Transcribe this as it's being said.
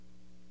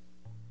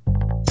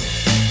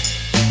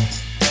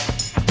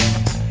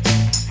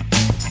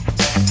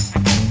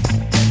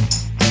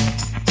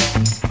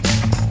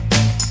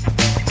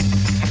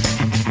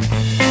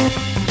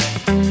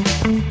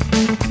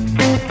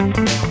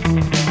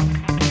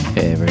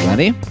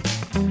everybody.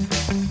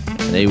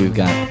 Today we've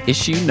got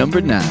issue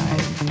number 9,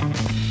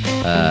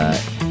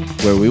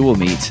 where we will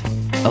meet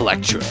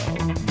Electro.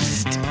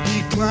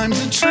 He climbs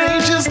a tree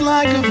just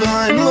like a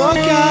vine. Look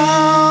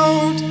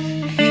out!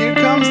 Here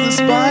comes the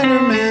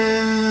Spider-Man.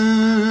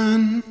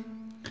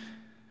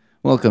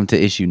 Welcome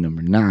to issue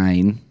number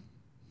 9.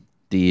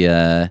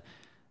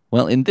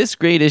 In this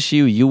great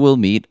issue, you will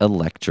meet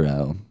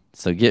Electro.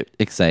 So get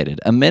excited.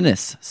 A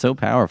menace so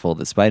powerful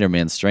that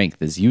Spider-Man's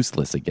strength is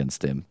useless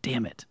against him.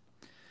 Damn it.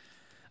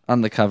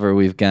 On the cover,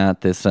 we've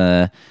got this,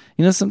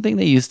 something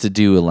they used to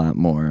do a lot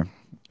more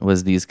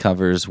was these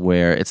covers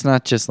where it's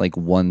not just like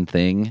one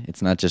thing.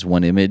 It's not just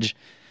one image.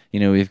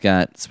 We've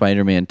got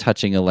Spider-Man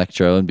touching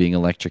Electro and being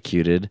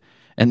electrocuted,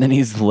 and then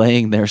he's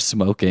laying there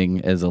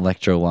smoking as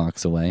Electro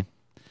walks away.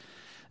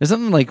 There's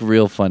something like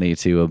real funny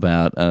too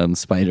about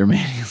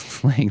Spider-Man.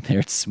 He's laying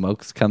there,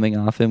 smoke's coming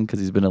off him because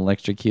he's been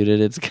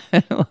electrocuted. It's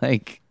kind of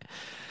like,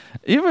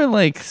 you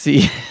ever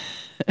see?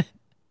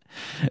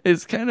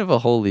 It's kind of a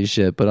holy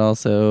shit, but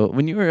also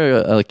when you were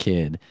a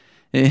kid,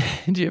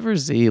 did you ever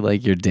see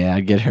like your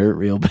dad get hurt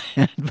real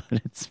bad?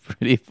 But it's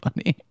pretty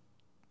funny.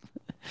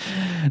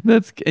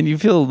 And you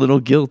feel a little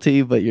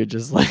guilty, but you're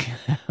just like,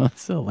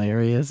 it's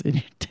hilarious, and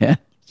your dad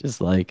just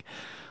like,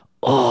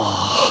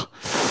 or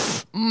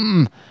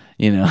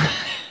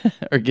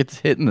gets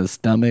hit in the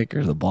stomach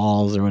or the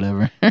balls or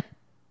whatever.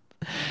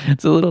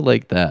 It's a little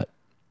like that.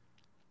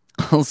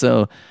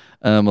 Also,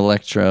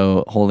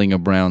 Electro holding a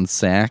brown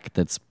sack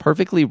that's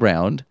perfectly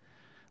round.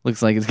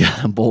 Looks like it's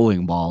got a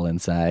bowling ball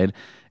inside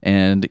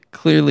and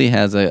clearly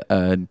has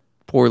a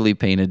poorly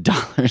painted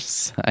dollar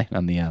sign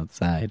on the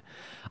outside.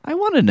 I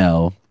want to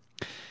know,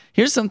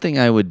 here's something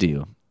I would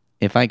do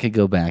if I could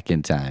go back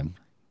in time.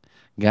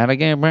 Gotta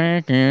get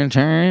back in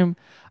time.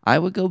 I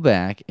would go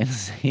back and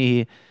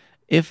see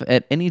if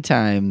at any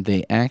time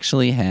they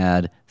actually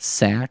had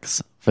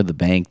sacks for the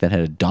bank that had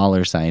a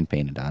dollar sign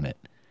painted on it.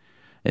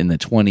 In the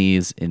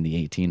 20s, in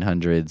the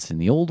 1800s, in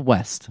the Old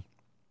West.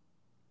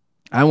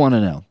 I want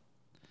to know.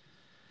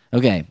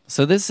 Okay,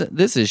 so this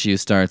issue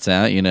starts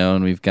out,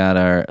 and we've got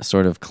our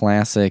sort of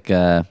classic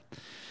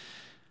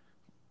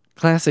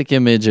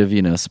image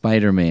of,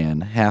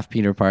 Spider-Man, half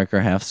Peter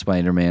Parker, half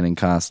Spider-Man in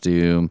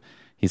costume.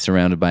 He's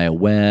surrounded by a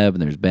web,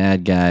 and there's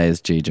bad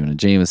guys, J. Jonah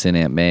Jameson,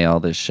 Aunt May, all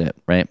this shit,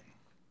 right?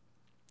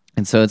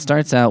 And so it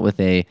starts out with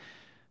a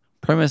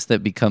premise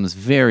that becomes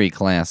very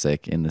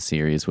classic in the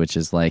series, which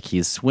is like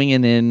he's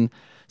swinging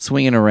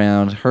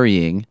around,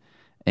 hurrying,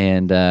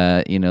 and,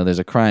 there's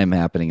a crime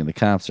happening, and the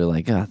cops are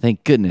like, oh,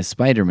 thank goodness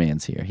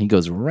Spider-Man's here. He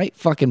goes right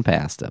fucking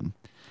past him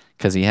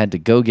because he had to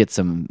go get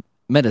some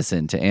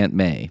medicine to Aunt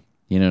May.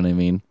 You know what I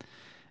mean?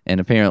 And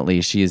apparently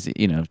she's,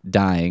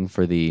 dying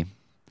for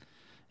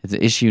it's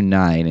issue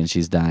 9, and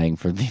she's dying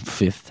for the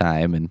 5th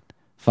time and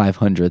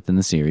 500th in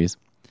the series.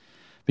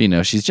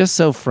 But, she's just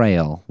so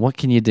frail. What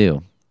can you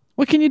do?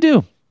 What can you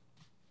do?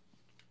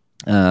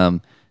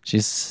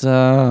 She's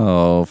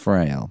so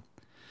frail.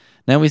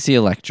 Now we see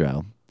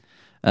Electro,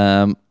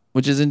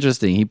 which is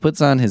interesting. He puts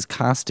on his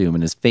costume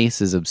and his face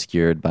is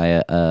obscured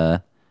by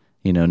a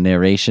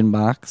narration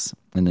box.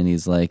 And then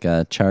he's like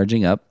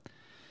charging up.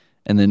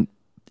 And then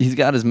he's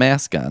got his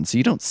mask on, so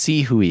you don't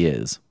see who he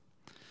is.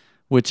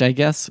 Which I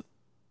guess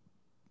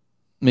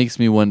makes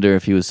me wonder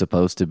if he was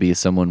supposed to be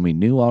someone we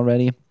knew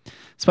already.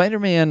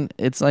 Spider-Man,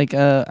 it's like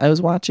I was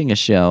watching a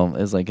show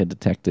as like a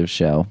detective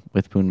show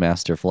with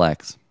Poonmaster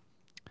Flex,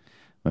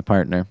 my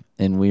partner,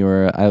 and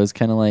I was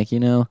kind of like,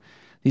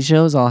 these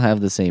shows all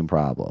have the same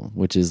problem,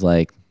 which is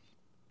like,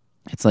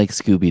 it's like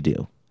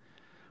Scooby-Doo.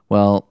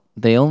 Well,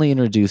 they only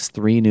introduced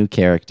 3 new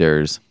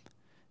characters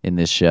in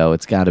this show.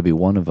 It's got to be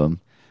one of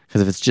them,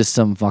 because if it's just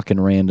some fucking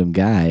random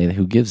guy,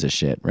 who gives a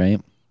shit, right?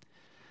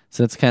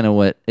 So that's kind of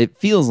what it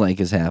feels like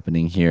is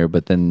happening here,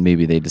 but then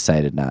maybe they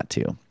decided not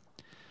to.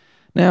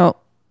 Now,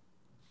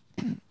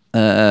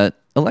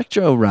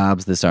 Electro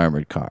robs this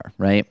armored car,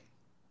 right?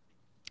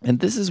 And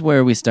this is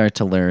where we start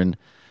to learn,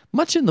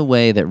 much in the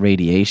way that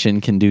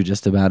radiation can do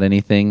just about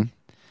anything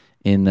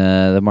in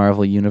the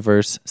Marvel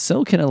Universe,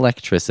 so can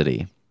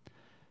electricity.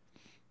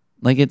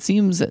 Like, it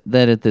seems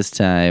that at this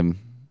time,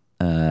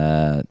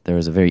 there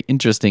was a very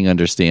interesting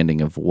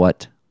understanding of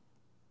what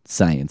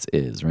science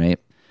is, right?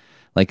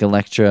 Like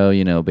Electro,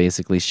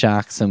 basically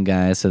shocks some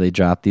guys, so they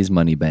drop these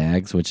money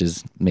bags, which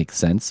makes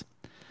sense.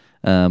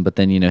 But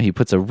then, he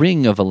puts a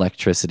ring of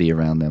electricity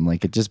around them.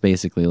 Like, it just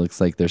basically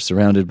looks like they're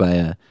surrounded by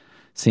a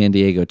San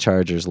Diego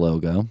Chargers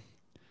logo,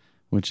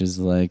 which is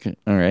like,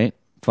 all right,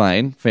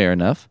 fine, fair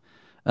enough.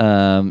 He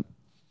can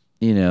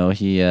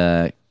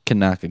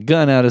knock a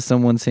gun out of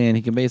someone's hand.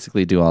 He can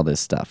basically do all this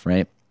stuff,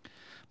 right?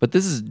 But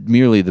this is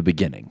merely the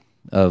beginning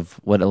of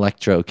what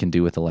Electro can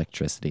do with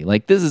electricity.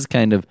 Like, this is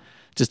kind of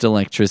just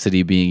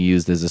electricity being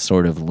used as a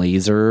sort of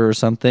laser or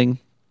something,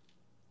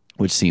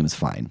 which seems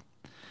fine.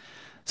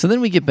 So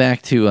then we get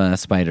back to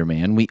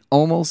Spider-Man. We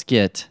almost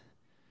get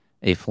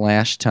a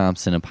Flash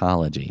Thompson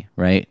apology,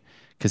 right?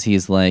 Because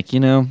he's like,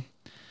 it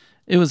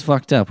was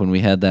fucked up when we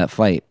had that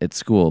fight at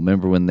school.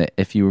 Remember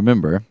if you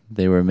remember,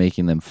 they were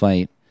making them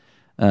fight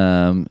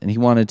And he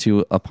wanted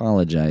to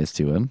apologize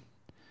to him.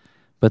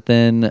 But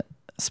then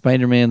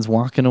Spider-Man's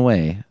walking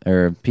away,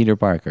 or Peter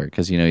Parker,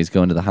 because, he's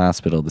going to the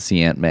hospital to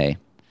see Aunt May.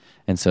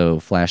 And so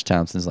Flash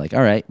Thompson's like,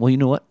 all right, well, you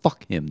know what?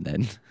 Fuck him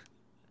then.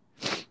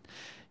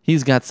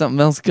 He's got something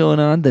else going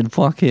on, then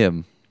fuck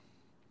him.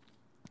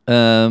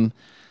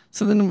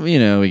 So then,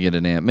 we get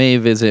an Aunt May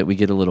visit. We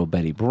get a little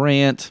Betty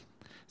Brant.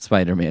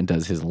 Spider-Man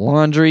does his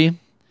laundry,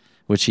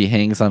 which he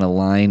hangs on a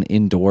line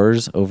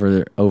indoors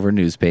over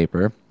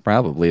newspaper.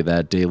 Probably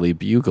that Daily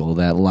Bugle,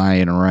 that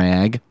lion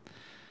rag.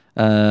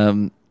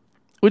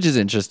 Which is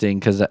interesting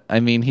because,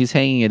 he's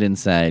hanging it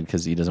inside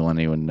because he doesn't want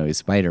anyone to know he's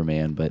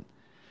Spider-Man. But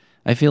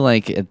I feel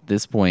like at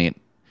this point,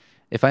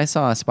 if I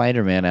saw a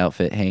Spider-Man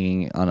outfit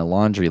hanging on a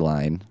laundry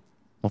line,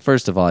 well,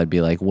 first of all, I'd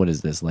be like, what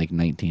is this, like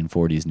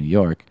 1940s New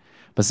York?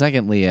 But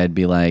secondly, I'd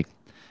be like,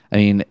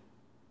 I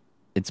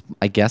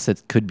guess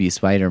it could be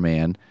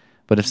Spider-Man,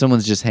 but if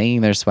someone's just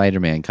hanging their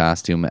Spider-Man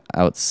costume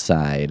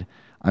outside,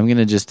 I'm going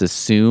to just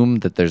assume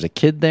that there's a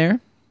kid there,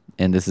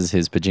 and this is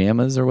his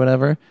pajamas or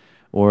whatever,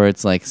 or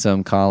it's like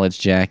some college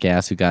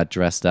jackass who got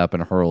dressed up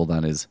and hurled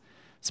on his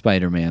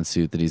Spider-Man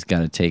suit that he's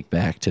got to take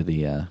back to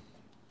the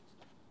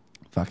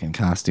fucking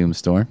costume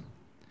store.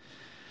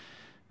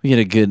 We get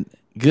a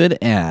good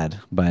ad,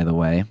 by the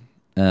way.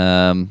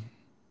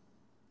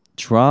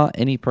 Draw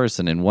any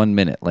person in 1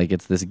 minute. Like,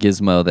 it's this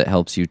gizmo that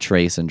helps you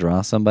trace and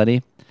draw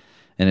somebody.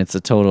 And it's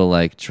a total,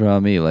 like, draw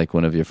me like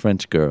one of your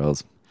French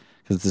girls.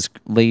 Because this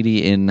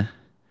lady in,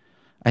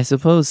 I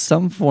suppose,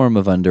 some form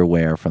of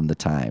underwear from the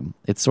time.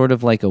 It's sort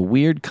of like a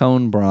weird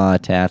cone bra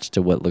attached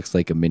to what looks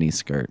like a mini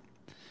skirt.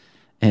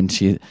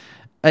 And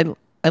I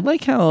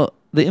like how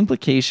the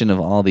implication of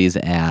all these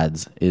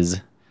ads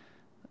is,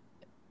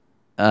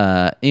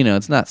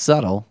 it's not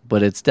subtle,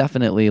 but it's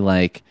definitely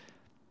like,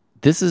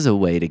 this is a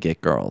way to get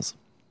girls.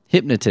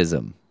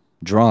 Hypnotism,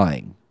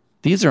 drawing.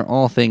 These are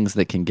all things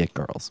that can get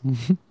girls.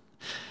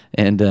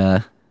 And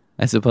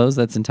I suppose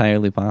that's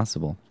entirely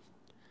possible.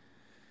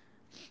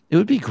 It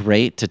would be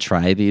great to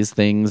try these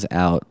things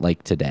out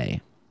like today.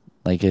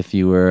 Like if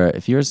you're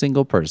a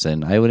single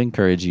person, I would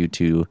encourage you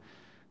to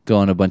go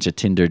on a bunch of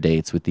Tinder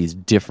dates with these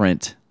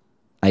different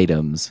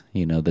items.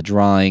 The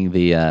drawing,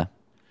 the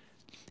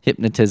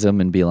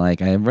hypnotism, and be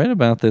like, I read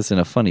about this in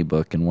a funny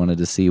book and wanted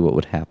to see what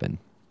would happen.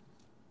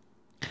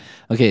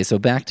 Okay, so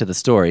back to the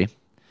story.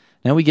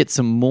 Now we get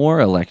some more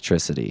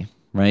electricity,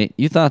 right?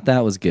 You thought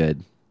that was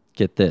good.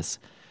 Get this.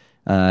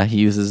 He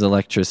uses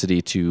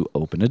electricity to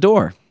open a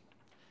door,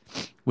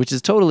 which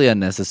is totally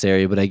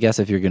unnecessary, but I guess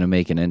if you're going to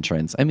make an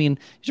entrance, you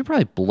should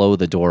probably blow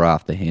the door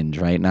off the hinge,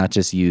 right? Not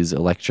just use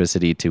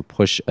electricity to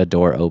push a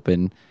door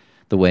open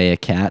the way a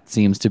cat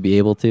seems to be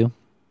able to.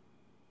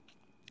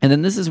 And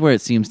then this is where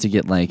it seems to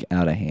get, like,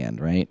 out of hand,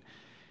 right?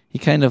 He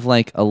kind of,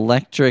 like,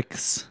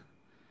 electrics...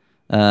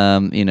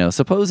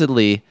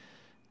 supposedly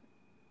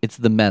it's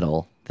the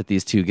metal that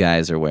these two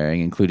guys are wearing,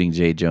 including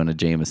J. Jonah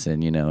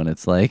Jameson, and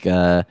it's like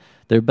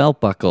their belt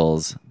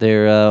buckles,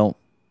 their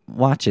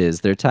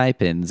watches, their tie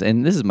pins,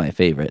 and this is my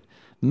favorite,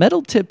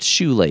 metal-tipped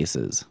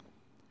shoelaces.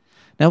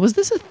 Now, was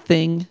this a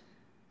thing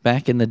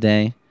back in the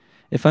day?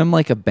 If I'm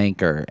like a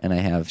banker and I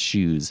have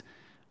shoes,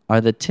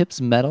 are the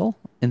tips metal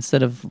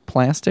instead of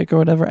plastic or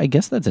whatever? I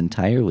guess that's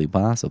entirely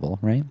possible,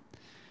 right?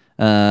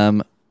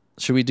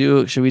 Should we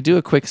do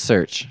a quick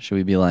search? Should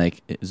we be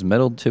like, is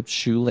metal-tipped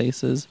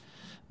shoelaces?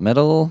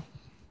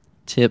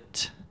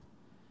 Metal-tipped...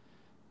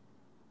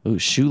 Ooh,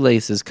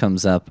 shoelaces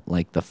comes up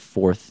like the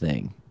fourth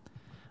thing.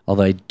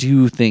 Although I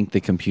do think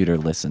the computer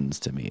listens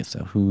to me,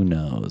 so who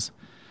knows?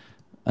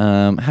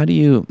 How do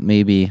you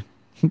maybe...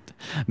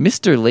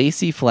 Mr.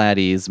 Lacy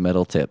Flatty's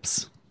metal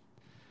tips.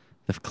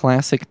 The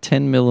classic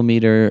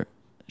 10mm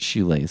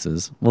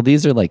shoelaces. Well,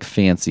 these are like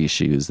fancy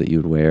shoes that you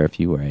would wear if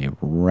you were a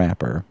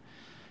rapper.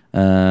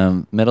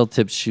 Metal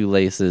tipped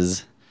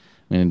shoelaces.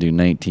 I'm going to do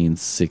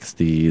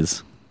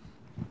 1960s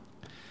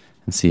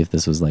and see if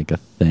this was like a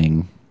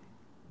thing.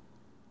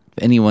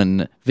 If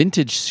anyone,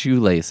 vintage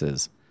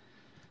shoelaces.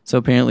 So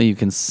apparently you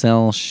can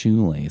sell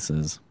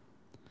shoelaces.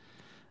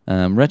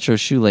 Retro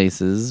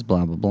shoelaces,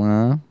 blah, blah,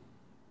 blah.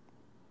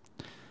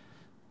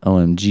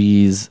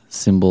 OMG's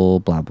symbol,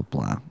 blah, blah,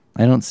 blah.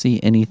 I don't see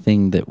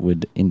anything that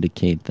would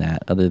indicate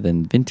that other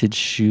than vintage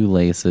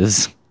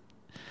shoelaces.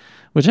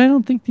 Which I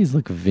don't think these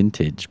look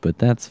vintage, but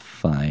that's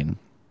fine.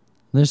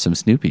 There's some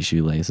Snoopy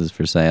shoelaces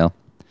for sale.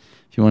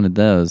 If you wanted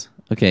those.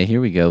 Okay, here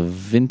we go.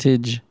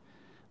 Vintage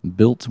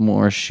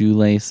Biltmore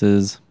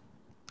shoelaces.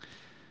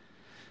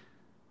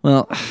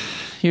 Well,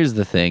 here's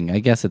the thing. I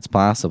guess it's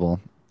possible.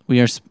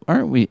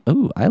 Aren't we?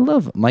 Oh, I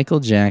love Michael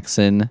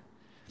Jackson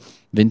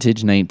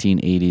vintage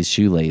 1980s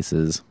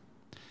shoelaces.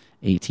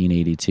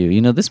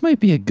 1882. This might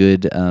be a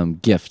good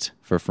gift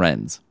for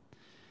friends.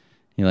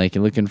 You're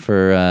looking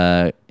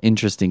for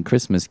interesting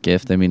Christmas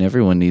gift.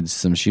 Everyone needs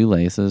some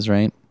shoelaces,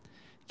 right?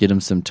 Get them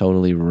some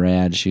totally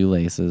rad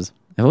shoelaces.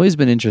 I've always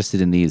been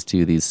interested in these,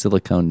 too. These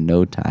silicone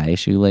no-tie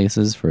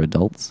shoelaces for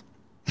adults.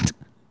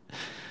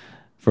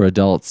 For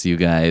adults, you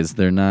guys.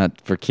 They're not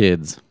for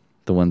kids,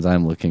 the ones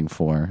I'm looking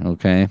for,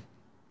 okay?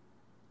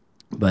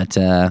 But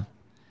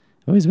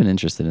I've always been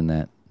interested in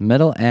that.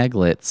 Metal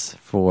aglets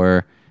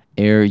for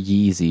Air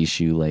Yeezy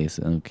shoelace.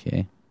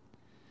 Okay.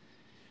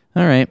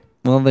 All right.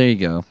 Well, there you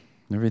go.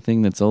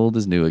 Everything that's old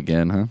is new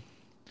again, huh?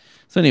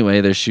 So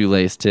anyway, there's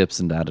shoelace tips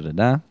and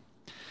da-da-da-da.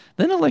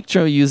 Then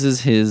Electro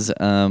uses his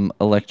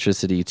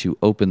electricity to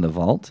open the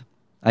vault.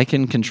 I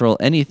can control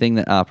anything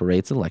that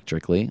operates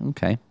electrically.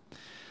 Okay.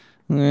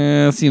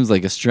 Seems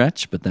like a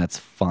stretch, but that's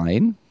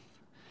fine.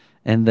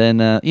 And then,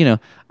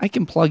 I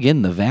can plug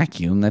in the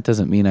vacuum. That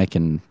doesn't mean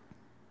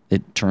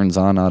it turns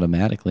on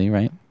automatically,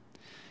 right?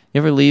 You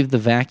ever leave the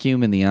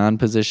vacuum in the on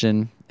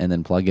position and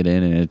then plug it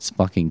in and it's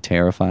fucking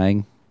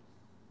terrifying?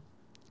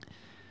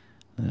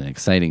 An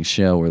exciting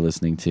show we're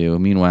listening to.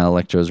 Meanwhile,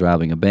 Electro's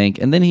robbing a bank,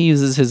 and then he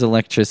uses his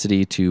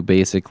electricity to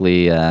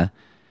basically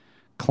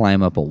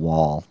climb up a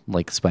wall,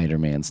 like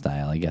Spider-Man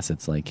style. I guess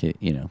it's like,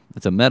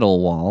 it's a metal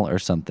wall or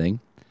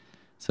something.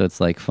 So it's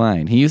like,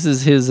 fine. He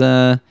uses his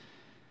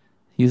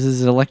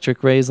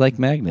electric rays like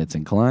magnets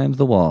and climbs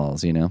the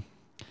walls,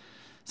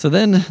 So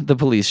then the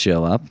police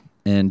show up,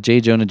 and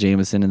J. Jonah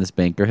Jameson and this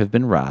banker have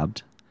been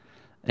robbed.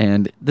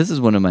 And this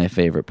is one of my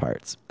favorite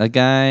parts. A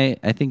guy,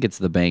 I think it's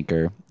the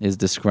banker, is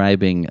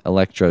describing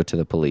Electro to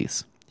the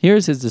police.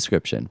 Here's his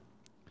description.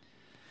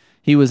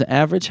 He was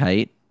average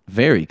height,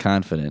 very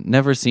confident,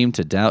 never seemed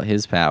to doubt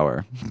his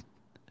power.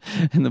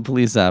 And the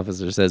police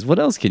officer says, "What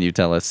else can you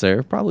tell us,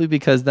 sir?" Probably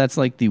because that's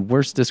like the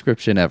worst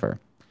description ever.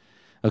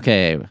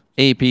 Okay,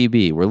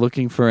 APB, we're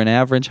looking for an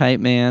average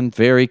height man,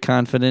 very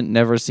confident,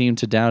 never seemed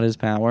to doubt his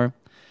power,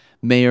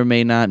 may or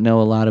may not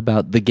know a lot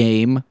about the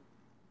game.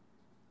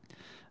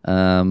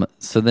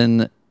 So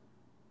then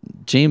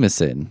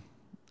Jameson,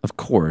 of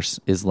course,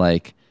 is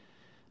like,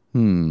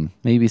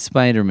 maybe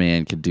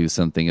Spider-Man could do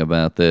something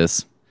about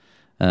this.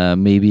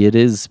 Maybe it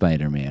is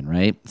Spider-Man,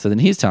 right? So then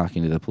he's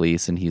talking to the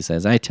police, and he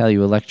says, "I tell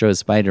you, Electro is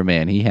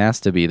Spider-Man. He has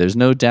to be. There's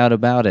no doubt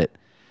about it."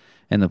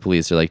 And the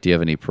police are like, "Do you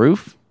have any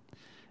proof?"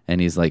 And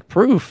he's like,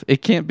 "Proof?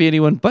 It can't be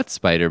anyone but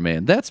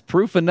Spider-Man. That's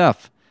proof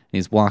enough." And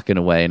he's walking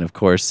away, and of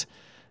course,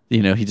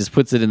 he just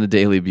puts it in the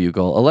Daily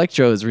Bugle.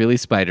 Electro is really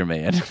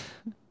Spider-Man.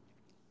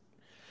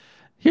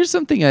 Here's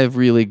something I've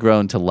really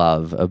grown to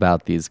love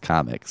about these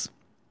comics.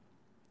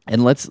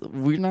 And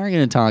we're not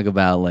going to talk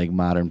about like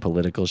modern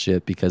political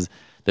shit because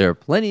there are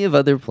plenty of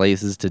other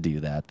places to do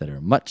that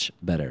are much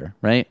better,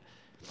 right?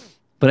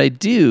 But I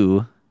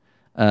do,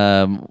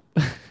 I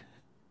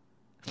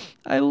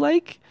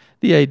like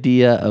the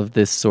idea of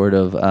this sort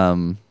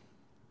of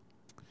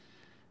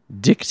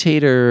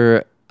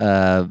dictator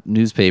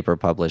newspaper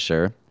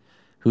publisher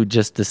who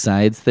just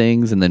decides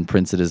things and then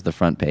prints it as the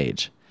front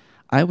page.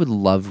 I would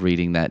love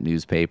reading that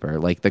newspaper.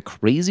 Like, the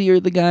crazier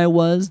the guy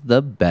was,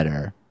 the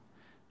better.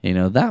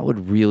 That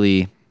would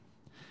really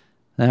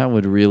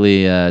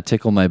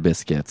tickle my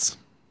biscuits.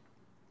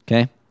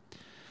 Okay?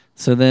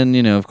 So then,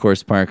 of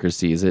course, Parker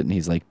sees it, and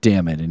he's like,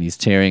 "Damn it," and he's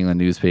tearing the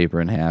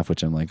newspaper in half,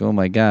 which I'm like, oh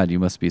my God, you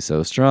must be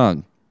so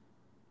strong.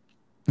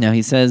 Now,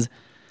 he says,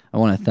 "I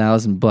want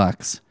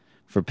 $1,000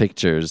 for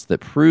pictures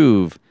that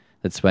prove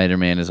that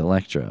Spider-Man is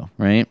Electro,"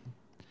 right?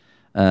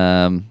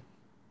 So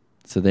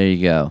there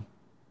you go.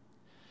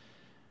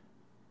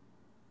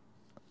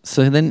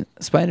 So then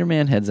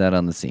Spider-Man heads out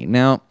on the scene.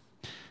 Now,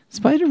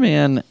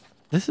 Spider-Man,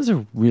 this is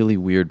a really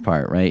weird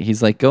part, right?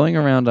 He's like going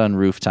around on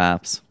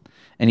rooftops,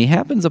 and he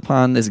happens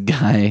upon this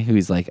guy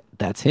who's like,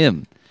 "That's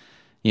him,"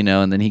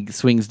 and then he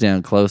swings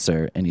down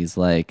closer, and he's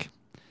like,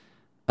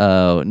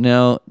 "Oh,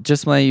 no,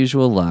 just my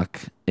usual luck.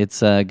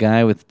 It's a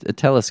guy with a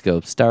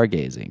telescope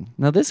stargazing."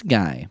 Now, this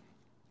guy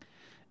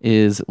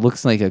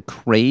looks like a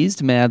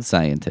crazed mad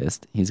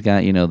scientist. He's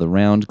got, the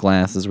round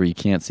glasses where you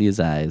can't see his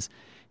eyes.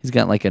 He's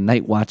got like a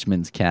night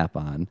watchman's cap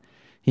on.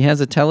 He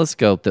has a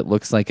telescope that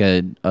looks like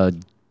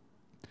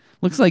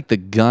looks like the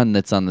gun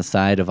that's on the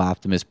side of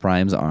Optimus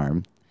Prime's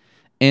arm.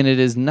 And it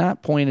is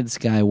not pointed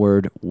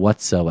skyward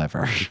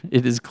whatsoever.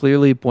 It is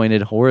clearly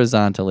pointed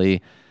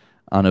horizontally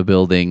on a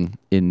building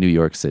in New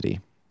York City.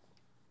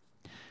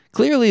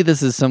 Clearly,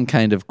 this is some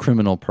kind of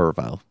criminal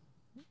pervo.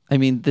 I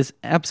mean, this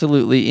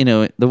absolutely,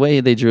 the way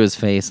they drew his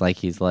face, like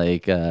he's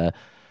like a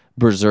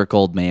berserk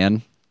old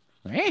man.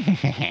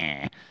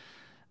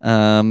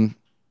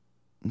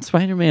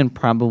 Spider-Man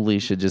probably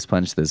should just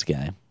punch this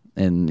guy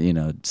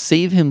and,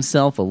 save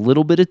himself a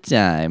little bit of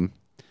time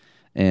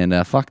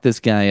and fuck this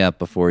guy up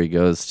before he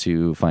goes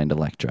to find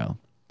Electro.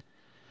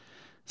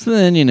 So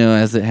then,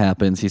 as it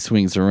happens, he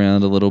swings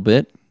around a little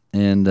bit,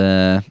 and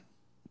then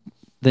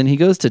he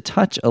goes to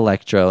touch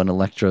Electro, and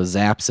Electro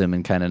zaps him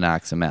and kind of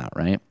knocks him out,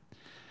 right?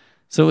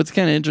 So what's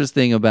kind of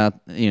interesting about,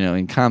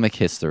 in comic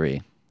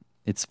history,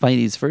 it's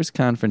Spidey's first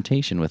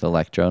confrontation with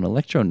Electro, and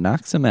Electro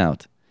knocks him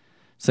out.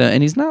 So,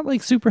 and he's not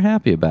like super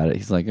happy about it.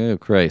 He's like, "Oh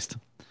Christ,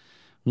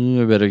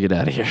 I better get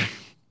out of here."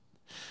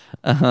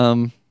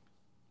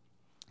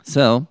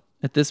 So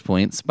at this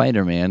point,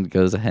 Spider-Man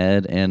goes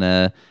ahead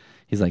and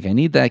he's like, "I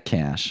need that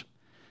cash."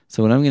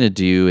 So what I'm going to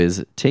do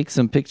is take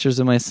some pictures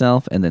of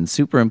myself and then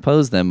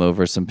superimpose them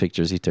over some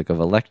pictures he took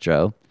of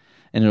Electro,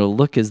 and it'll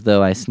look as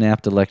though I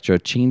snapped Electro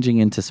changing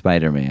into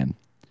Spider-Man.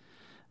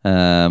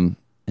 And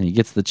he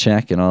gets the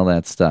check and all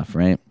that stuff,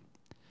 right?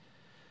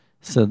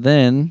 So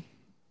then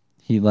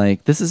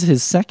this is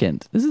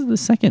the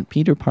second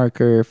Peter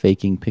Parker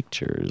faking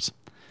pictures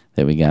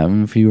that we got.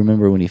 If you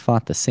remember when he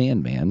fought the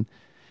Sandman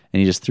and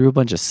he just threw a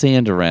bunch of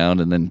sand around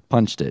and then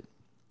punched it.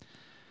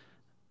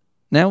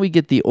 Now we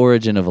get the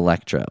origin of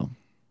Electro.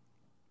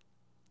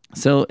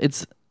 So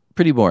it's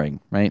pretty boring,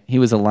 right? He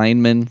was a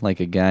lineman, like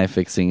a guy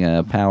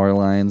fixing power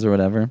lines or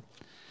whatever.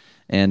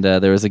 And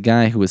there was a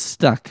guy who was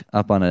stuck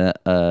up on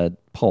a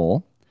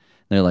pole.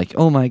 And they're like,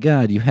 oh my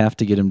God, you have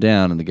to get him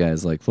down. And the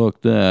guy's like,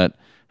 fuck that.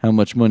 How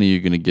much money are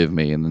you going to give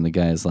me? And then the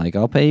guy's like,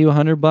 I'll pay you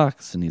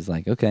 $100. And he's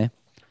like, okay.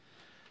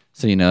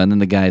 So, and then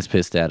the guy's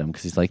pissed at him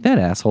because he's like, that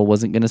asshole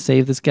wasn't going to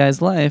save this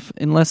guy's life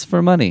unless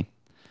for money.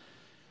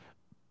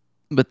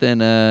 But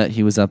then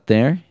he was up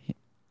there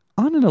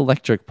on an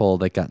electric pole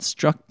that got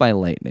struck by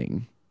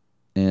lightning.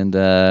 And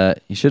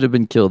he should have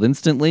been killed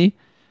instantly.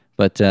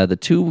 But the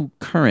two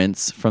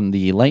currents from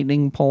the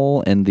lightning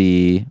pole and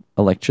the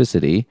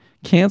electricity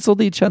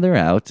canceled each other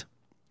out.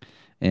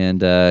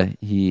 And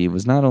he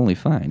was not only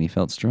fine, he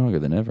felt stronger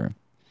than ever.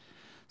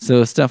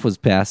 So stuff was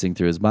passing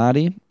through his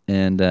body.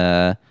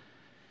 And,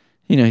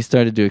 he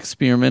started to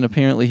experiment.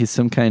 Apparently he's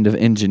some kind of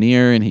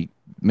engineer, and he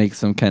makes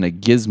some kind of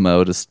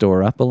gizmo to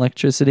store up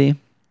electricity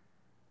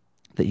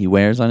that he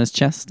wears on his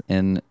chest.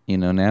 And,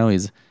 now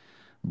he's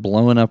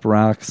blowing up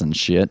rocks and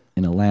shit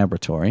in a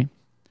laboratory.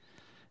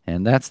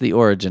 And that's the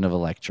origin of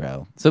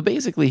Electro. So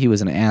basically he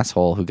was an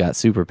asshole who got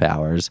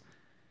superpowers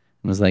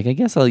and was like, I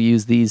guess I'll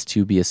use these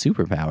to be a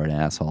superpowered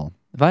asshole.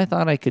 If I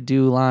thought I could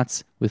do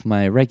lots with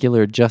my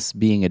regular just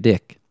being a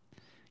dick,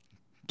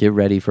 get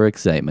ready for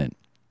excitement.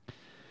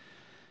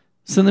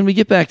 So then we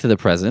get back to the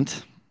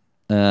present,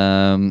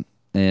 and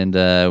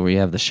we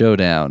have the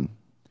showdown.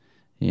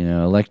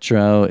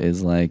 Electro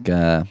is like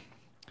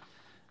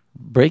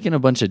breaking a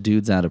bunch of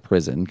dudes out of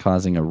prison,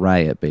 causing a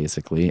riot,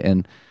 basically.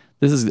 And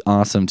this is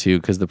awesome, too,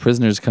 because the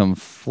prisoners come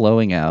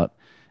flowing out,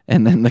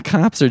 and then the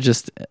cops are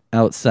just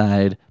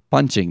outside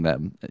punching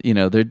them.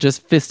 They're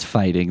just fist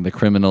fighting the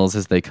criminals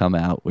as they come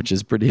out, which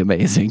is pretty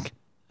amazing.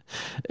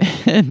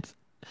 And,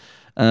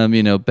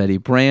 Betty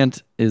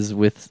Brant is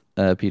with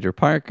Peter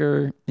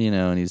Parker,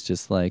 and he's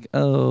just like,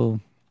 oh,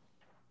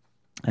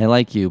 I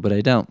like you, but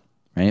I don't,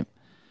 right?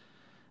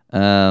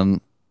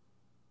 And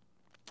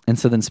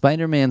so then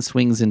Spider-Man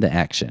swings into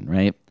action,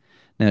 right?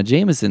 Now,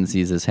 Jameson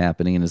sees this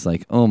happening and is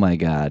like, oh my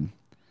God.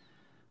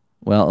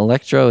 Well,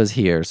 Electro is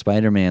here.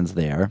 Spider-Man's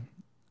there.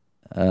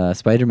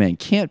 Spider-Man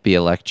can't be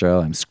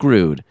Electro. I'm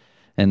screwed.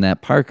 And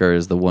that Parker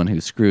is the one who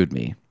screwed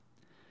me.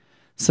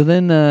 So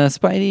then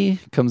Spidey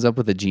comes up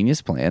with a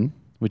genius plan,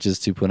 which is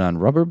to put on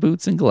rubber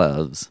boots and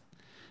gloves.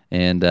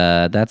 And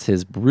that's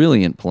his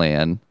brilliant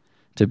plan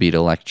to beat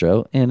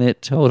Electro. And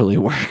it totally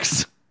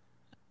works.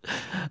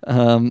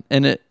 And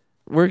it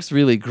works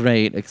really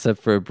great,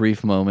 except for a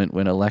brief moment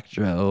when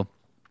Electro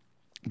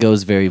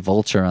goes very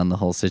Vulture on the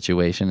whole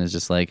situation. Is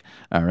just like,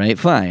 all right,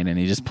 fine. And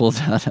he just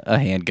pulls out a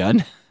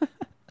handgun.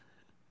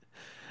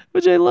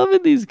 Which I love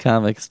in these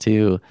comics,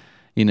 too.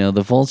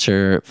 The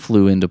Vulture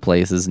flew into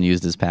places and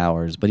used his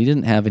powers, but he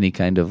didn't have any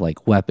kind of,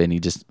 weapon. He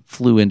just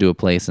flew into a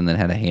place and then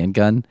had a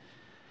handgun.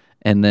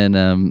 And then,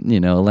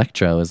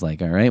 Electro is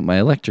like, all right, my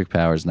electric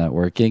power's not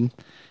working.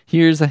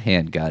 Here's a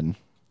handgun.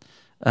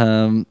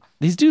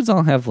 These dudes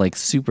all have,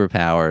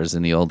 superpowers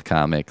in the old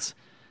comics.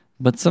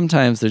 But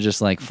sometimes they're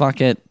just like, fuck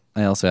it,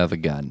 I also have a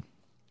gun.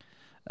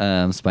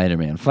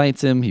 Spider-Man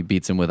fights him. He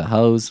beats him with a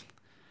hose.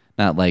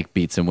 Not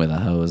beats him with a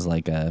hose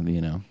like a,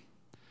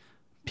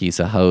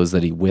 piece of hose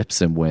that he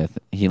whips him with.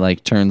 He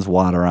turns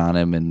water on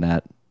him, and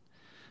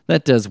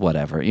that does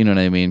whatever. You know what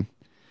I mean?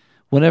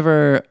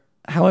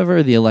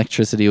 However the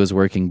electricity was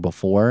working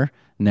before,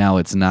 now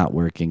it's not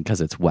working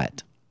because it's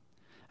wet.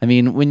 I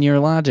mean, when your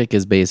logic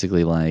is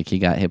basically he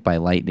got hit by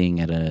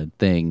lightning at a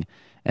thing,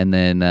 and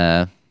then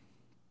now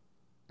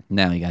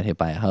he got hit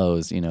by a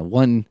hose,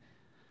 one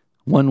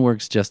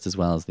works just as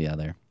well as the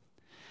other.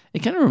 It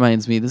kind of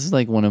reminds me, this is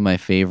one of my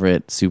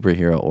favorite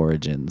superhero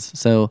origins.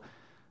 So,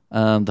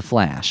 The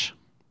Flash,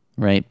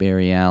 right?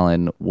 Barry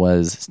Allen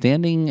was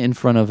standing in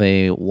front of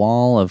a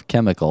wall of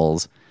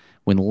chemicals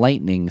when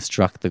lightning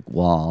struck the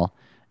wall,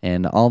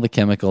 and all the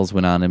chemicals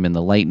went on him, and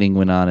the lightning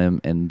went on him,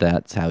 and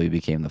that's how he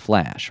became the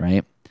Flash,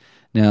 right?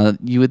 Now,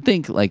 you would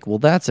think, well,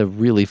 that's a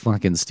really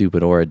fucking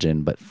stupid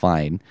origin, but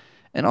fine.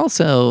 And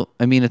also,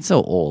 I mean, it's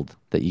so old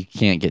that you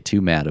can't get too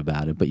mad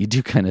about it, but you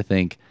do kind of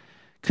think,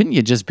 couldn't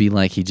you just be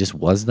he just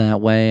was that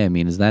way? I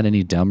mean, is that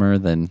any dumber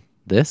than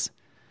this?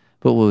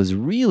 But what was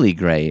really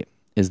great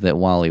is that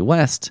Wally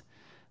West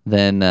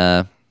then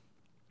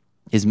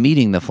is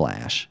meeting the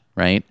Flash,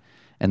 right?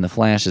 And the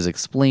Flash is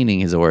explaining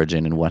his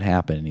origin and what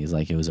happened. And he's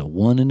like, it was a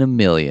 1 in a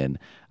million.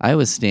 I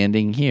was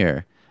standing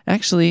here.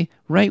 Actually,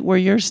 right where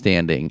you're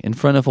standing, in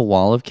front of a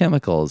wall of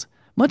chemicals.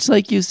 Much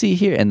like you see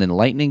here. And then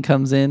lightning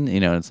comes in,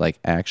 and it's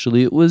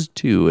actually it was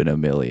 2 in a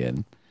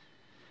million.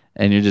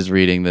 And you're just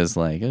reading this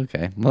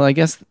okay, well, I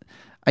guess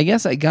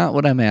I got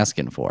what I'm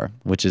asking for,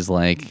 which is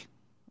I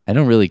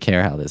don't really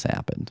care how this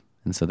happened.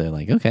 And so they're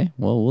like, okay,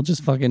 well, we'll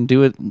just fucking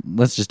do it.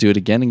 Let's just do it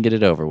again and get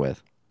it over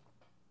with.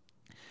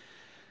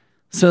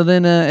 So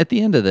then at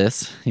the end of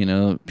this,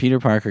 Peter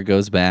Parker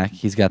goes back.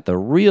 He's got the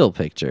real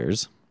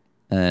pictures.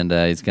 And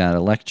he's got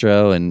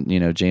Electro, and,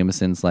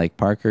 Jameson's like,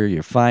 Parker,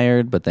 you're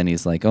fired. But then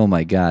he's like, oh,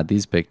 my God,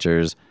 these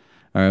pictures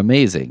are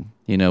amazing.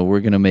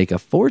 We're going to make a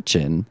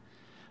fortune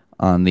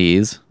on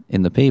these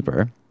in the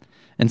paper.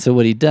 And so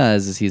what he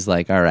does is he's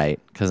like, all right,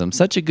 because I'm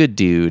such a good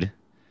dude,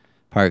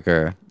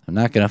 Parker, I'm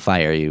not going to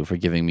fire you for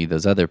giving me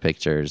those other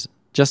pictures,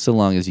 just so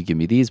long as you give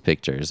me these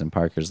pictures. And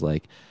Parker's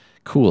like,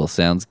 cool,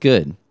 sounds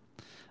good.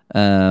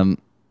 And,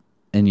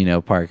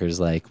 Parker's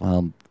like,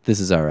 well, this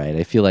is all right.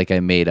 I feel like I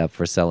made up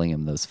for selling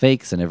him those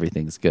fakes and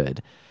everything's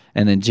good.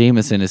 And then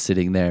Jameson is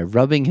sitting there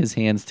rubbing his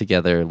hands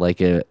together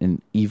like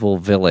an evil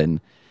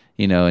villain,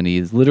 and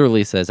he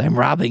literally says, I'm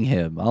robbing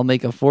him. I'll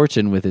make a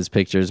fortune with his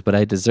pictures, but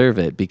I deserve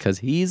it because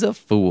he's a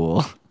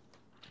fool.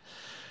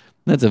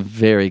 That's a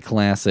very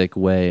classic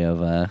way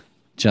of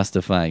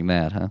justifying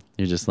that, huh?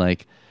 You're just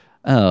like,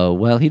 oh,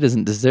 well, he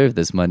doesn't deserve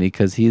this money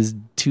because he's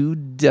too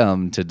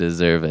dumb to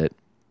deserve it.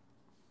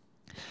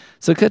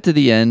 So cut to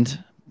the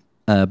end.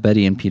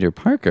 Betty and Peter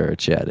Parker are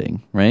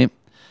chatting, right?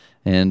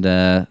 And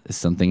is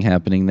something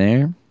happening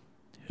there?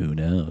 Who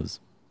knows?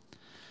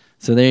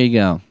 So there you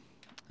go.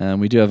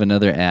 We do have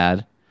another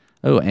ad.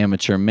 Oh,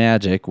 Amateur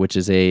Magic, which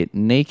is a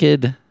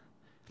naked,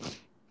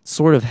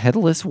 sort of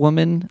headless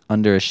woman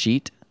under a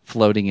sheet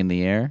floating in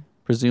the air,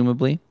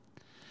 presumably.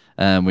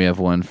 We have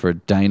one for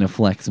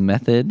Dynaflex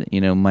Method,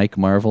 Mike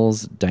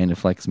Marvel's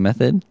Dynaflex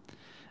Method.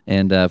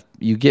 And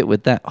you get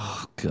with that,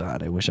 oh,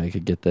 God, I wish I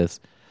could get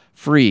this.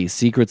 Free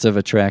Secrets of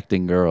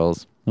Attracting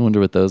Girls. I wonder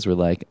what those were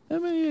like.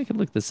 Maybe I could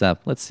look this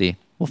up. Let's see.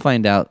 We'll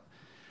find out.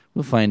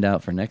 We'll find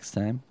out for next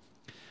time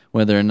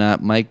whether or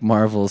not Mike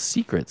Marvel's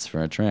Secrets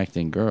for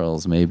Attracting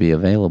Girls may be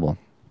available.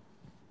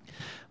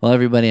 Well,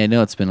 everybody, I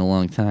know it's been a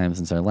long time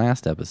since our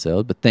last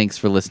episode, but thanks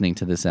for listening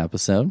to this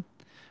episode.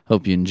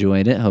 Hope you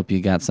enjoyed it. Hope you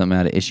got something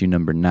out of issue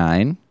number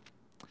 9.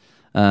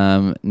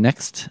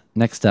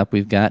 Next up,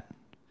 we've got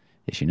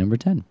issue number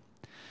 10.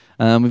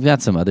 We've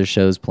got some other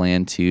shows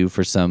planned too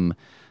for some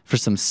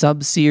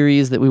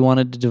sub-series that we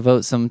wanted to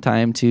devote some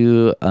time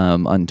to,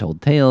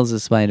 Untold Tales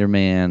of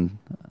Spider-Man,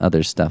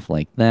 other stuff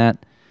like that.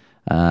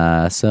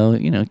 So,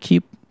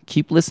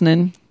 keep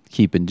listening,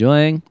 keep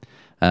enjoying.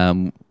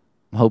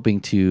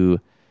 Hoping to,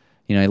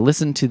 I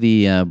listened to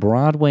the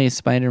Broadway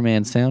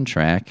Spider-Man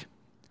soundtrack.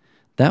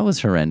 That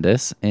was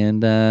horrendous,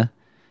 and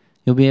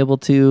we'll be able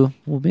to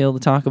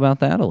talk about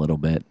that a little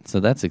bit. So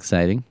that's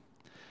exciting.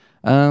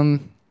 A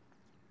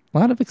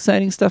lot of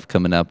exciting stuff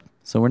coming up.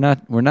 So we're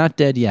not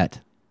dead yet.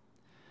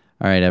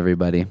 All right,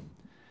 everybody.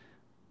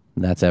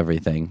 That's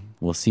everything.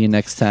 We'll see you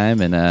next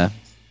time. And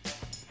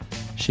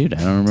shoot, I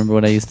don't remember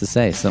what I used to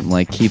say. Something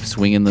like, keep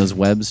swinging those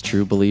webs,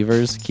 true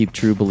believers. Keep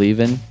true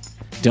believing.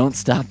 Don't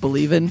stop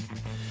believing.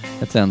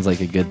 That sounds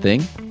like a good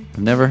thing. I've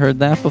never heard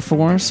that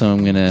before, so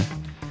I'm going to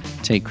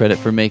take credit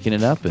for making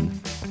it up and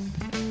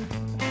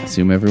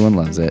assume everyone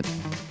loves it.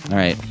 All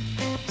right.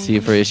 See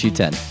you for issue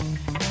 10.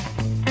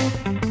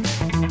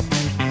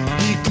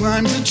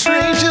 Climbs a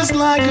tree just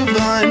like a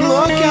vine.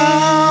 Look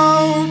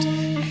out!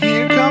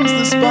 Here comes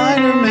the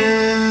spider.